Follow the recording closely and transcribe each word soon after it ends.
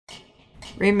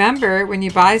Remember, when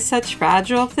you buy such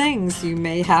fragile things, you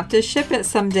may have to ship it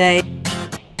someday.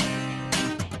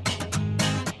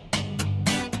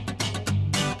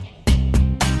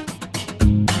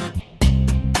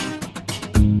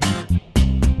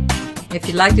 If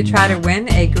you'd like to try to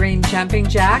win a green jumping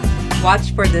jack,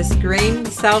 watch for this green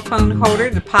cell phone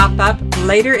holder to pop up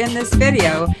later in this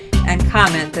video and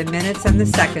comment the minutes and the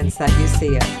seconds that you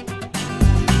see it.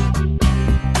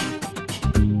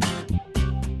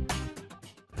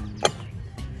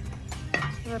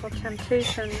 Little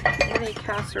temptation mini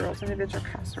casseroles, individual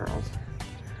casseroles.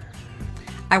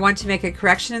 I want to make a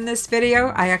correction in this video.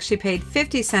 I actually paid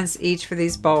 50 cents each for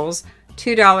these bowls,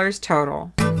 $2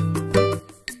 total.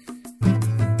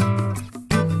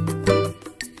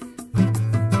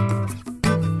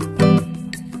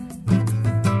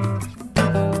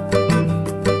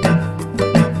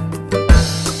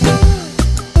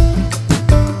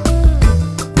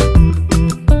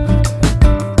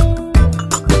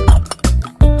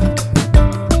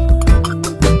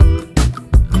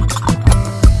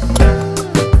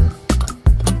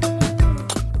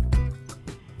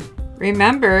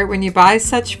 Remember, when you buy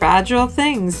such fragile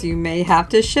things, you may have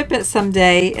to ship it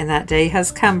someday, and that day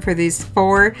has come for these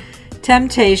 4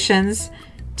 Temptations.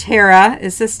 Terra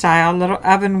is the style, little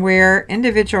ovenware,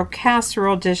 individual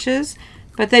casserole dishes,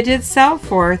 but they did sell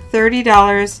for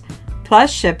 $30 plus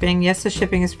shipping. Yes, the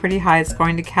shipping is pretty high. It's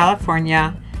going to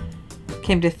California.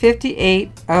 Came to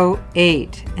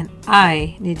 $58.08, and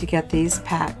I need to get these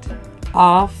packed,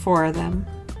 all 4 of them.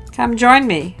 Come join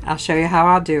me. I'll show you how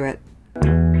I'll do it.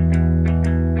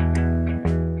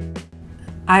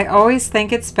 I always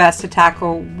think it's best to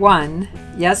tackle 1,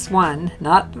 yes 1,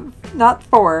 not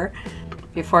 4,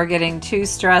 before getting too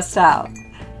stressed out.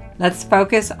 Let's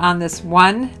focus on this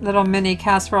one little mini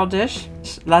casserole dish.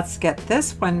 Let's get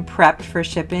this one prepped for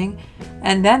shipping,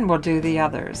 and then we'll do the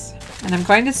others. And I'm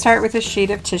going to start with a sheet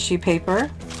of tissue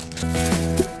paper.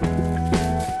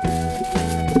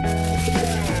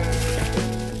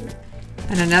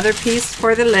 And another piece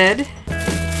for the lid.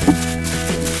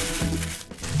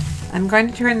 I'm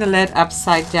going to turn the lid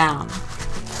upside down.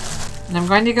 And I'm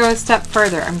going to go a step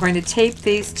further. I'm going to tape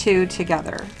these 2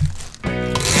 together.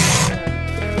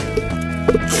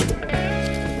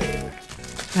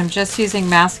 I'm just using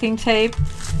masking tape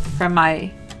from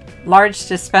my large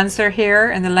dispenser here,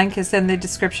 and the link is in the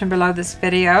description below this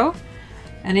video.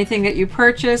 Anything that you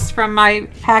purchase from my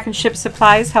pack and ship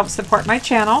supplies helps support my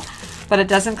channel, but it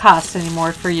doesn't cost any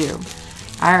more for you.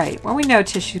 Alright, well, we know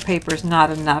tissue paper is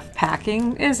not enough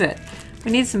packing, is it?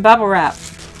 We need some bubble wrap.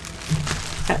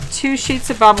 Got 2 sheets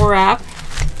of bubble wrap.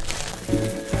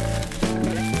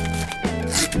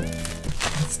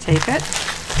 Let's tape it.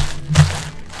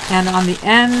 And on the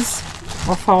ends,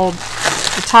 we'll fold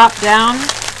the top down,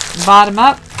 bottom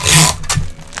up.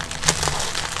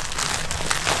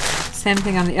 Same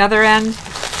thing on the other end.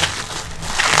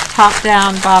 Top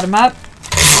down, bottom up,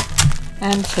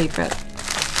 and tape it.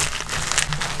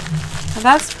 Well,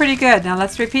 that's pretty good. Now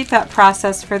let's repeat that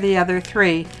process for the other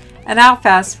 3. And I'll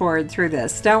fast forward through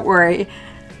this. Don't worry,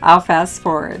 I'll fast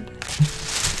forward.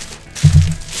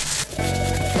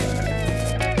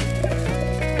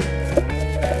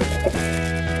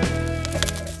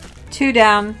 Two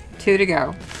down, 2 to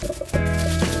go.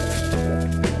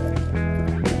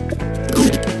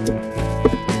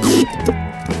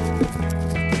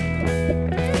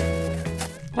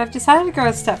 But I've decided to go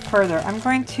a step further. I'm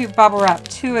going to bubble wrap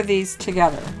 2 of these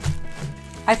together.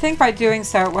 I think by doing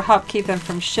so it will help keep them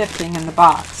from shifting in the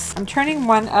box. I'm turning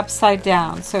one upside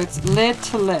down so it's lid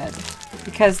to lid,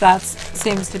 because that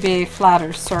seems to be a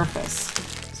flatter surface.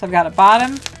 So I've got a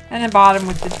bottom and a bottom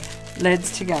with the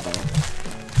lids together.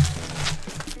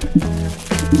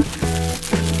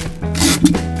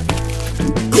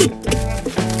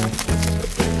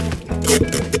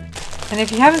 And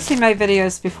if you haven't seen my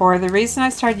videos before, the reason I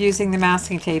started using the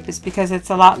masking tape is because it's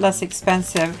a lot less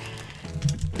expensive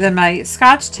than my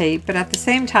Scotch tape, but at the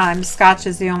same time, Scotch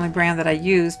is the only brand that I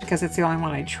use because it's the only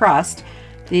one I trust,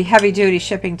 the heavy-duty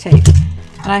shipping tape.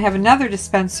 And I have another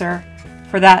dispenser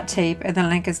for that tape, and the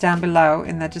link is down below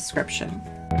in the description.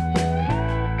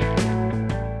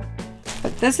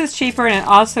 But this is cheaper, and it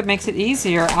also makes it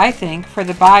easier, I think, for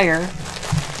the buyer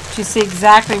to see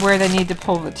exactly where they need to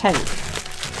pull the tape.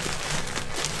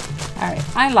 Alright,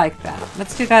 I like that.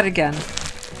 Let's do that again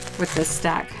with this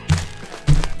stack.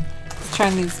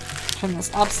 Let's turn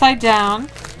this upside down.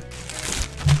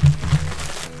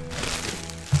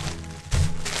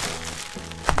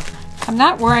 I'm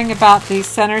not worrying about the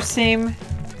center seam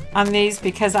on these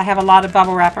because I have a lot of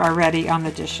bubble wrap already on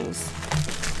the dishes.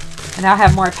 And I'll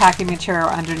have more packing material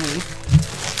underneath.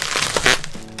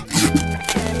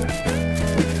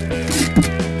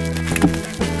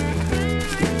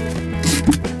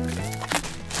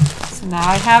 Now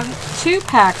I have 2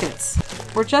 packets.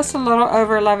 We're just a little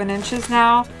over 11 inches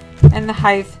now, and the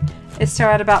height is still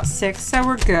at about 6, so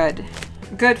we're good.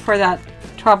 Good for that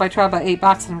 12 by 12 by 8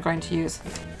 box that I'm going to use.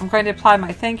 I'm going to apply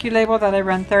my thank you label that I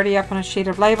run 30 up on a sheet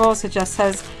of labels. It just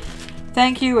says,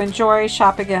 thank you, enjoy,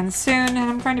 shop again soon, and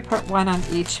I'm going to put 1 on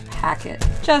each packet,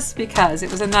 just because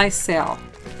it was a nice sale.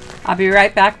 I'll be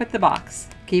right back with the box.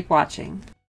 Keep watching.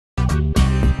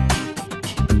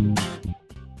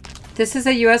 This is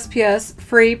a USPS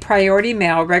free priority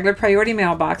mail, regular priority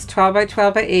mail box, 12 by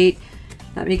 12 by 8.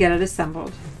 Let me get it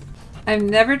assembled. I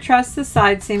never trust the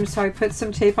side seams, so I put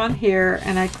some tape on here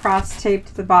and I cross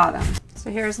taped the bottom.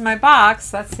 So here's my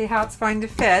box. Let's see how it's going to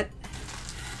fit.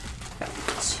 Got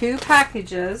 2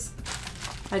 packages,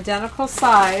 identical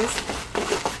size,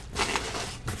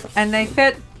 and they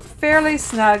fit fairly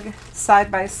snug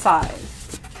side by side.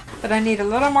 But I need a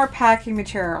little more packing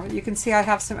material. You can see I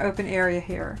have some open area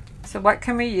here. So what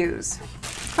can we use?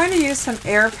 I'm going to use some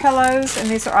air pillows, and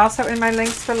these are also in my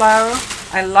links below.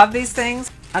 I love these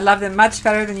things. I love them much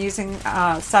better than using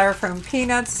styrofoam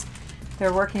peanuts.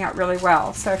 They're working out really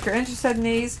well. So if you're interested in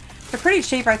these, they're pretty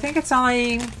cheap. I think it's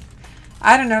only,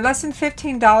 I don't know, less than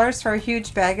 $15 for a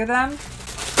huge bag of them. I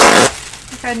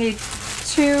think I need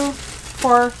 2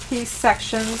 4-piece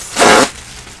sections.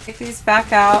 Take these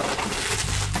back out.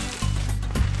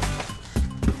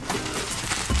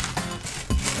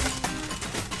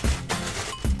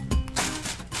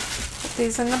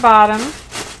 These in the bottom,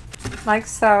 like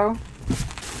so.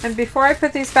 And before I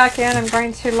put these back in, I'm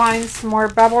going to line some more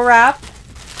bubble wrap,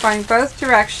 going both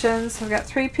directions. I've got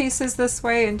 3 pieces this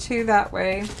way and 2 that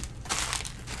way.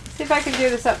 See if I can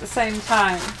do this at the same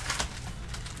time,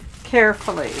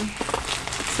 carefully.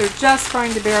 So just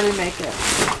going to barely make it.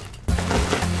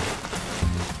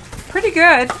 Pretty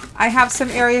good. I have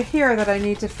some area here that I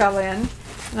need to fill in,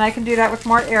 and I can do that with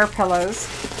more air pillows.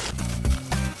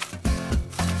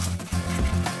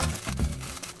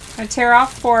 I tear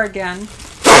off 4 again.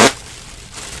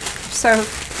 So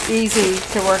easy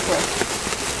to work with.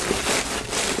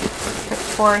 Put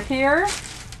 4 here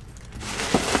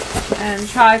and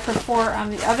try for 4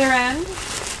 on the other end.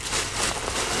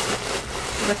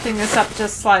 Lifting this up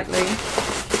just slightly.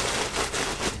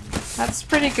 That's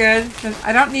pretty good.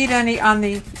 I don't need any on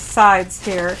the sides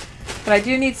here, but I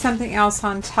do need something else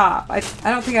on top. I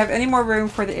don't think I have any more room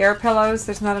for the air pillows.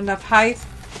 There's not enough height.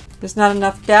 There's not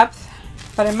enough depth.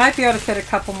 But I might be able to fit a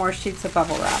couple more sheets of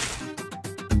bubble wrap.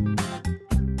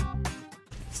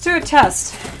 Let's do a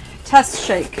test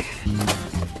shake.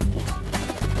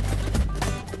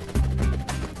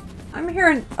 I'm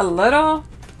hearing a little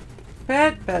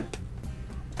bit, but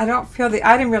I don't feel the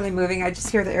item really moving. I just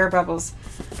hear the air bubbles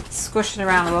squishing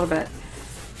around a little bit.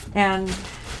 And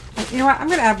you know what? I'm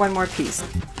going to add 1 more piece.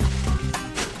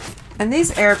 And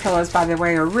these air pillows, by the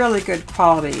way, are really good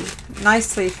quality.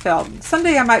 Nicely filled.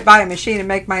 Someday I might buy a machine and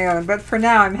make my own, but for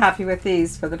now I'm happy with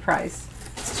these for the price.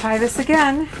 Let's try this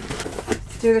again.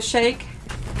 Let's do the shake.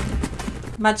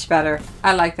 Much better.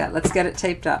 I like that. Let's get it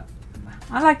taped up.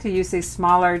 I like to use these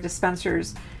smaller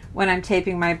dispensers when I'm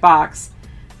taping my box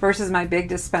versus my big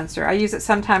dispenser. I use it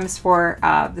sometimes for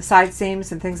the side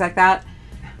seams and things like that.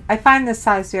 I find this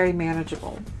size very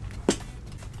manageable.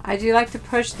 I do like to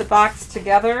push the box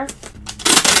together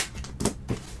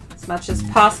as much as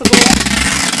possible.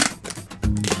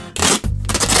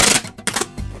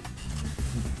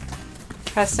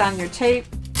 Press down your tape.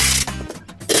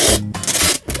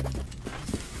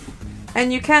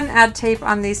 And you can add tape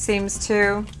on these seams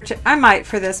too. I might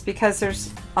for this because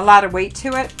there's a lot of weight to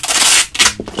it.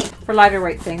 For lighter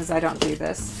weight things, I don't do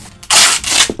this.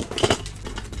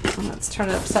 Let's turn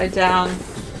it upside down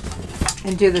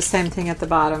and do the same thing at the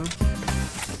bottom.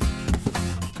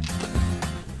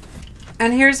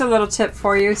 And here's a little tip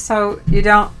for you so you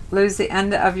don't lose the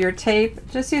end of your tape.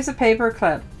 Just use a paper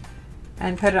clip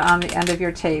and put it on the end of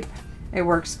your tape. It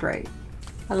works great.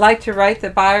 I like to write the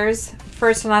buyer's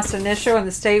first and last initial and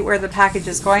the state where the package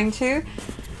is going to.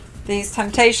 These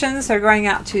Temptations are going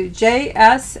out to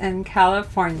JS in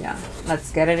California.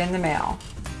 Let's get it in the mail.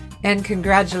 And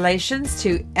congratulations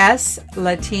to S.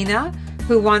 Latina,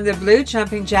 who won the blue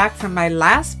jumping jack from my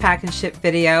last pack and ship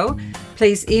video.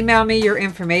 Please email me your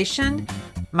information.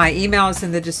 My email is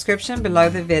in the description below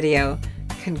the video.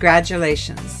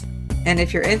 Congratulations. And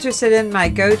if you're interested in my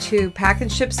go-to pack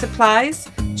and ship supplies,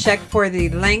 check for the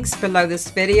links below this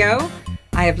video.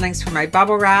 I have links for my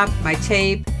bubble wrap, my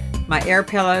tape, my air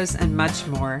pillows, and much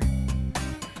more.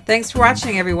 Thanks for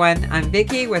watching, everyone. I'm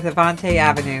Vicki with Avante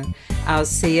Avenue. I'll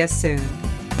see you soon.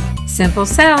 Simple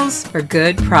sales for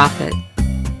good profit.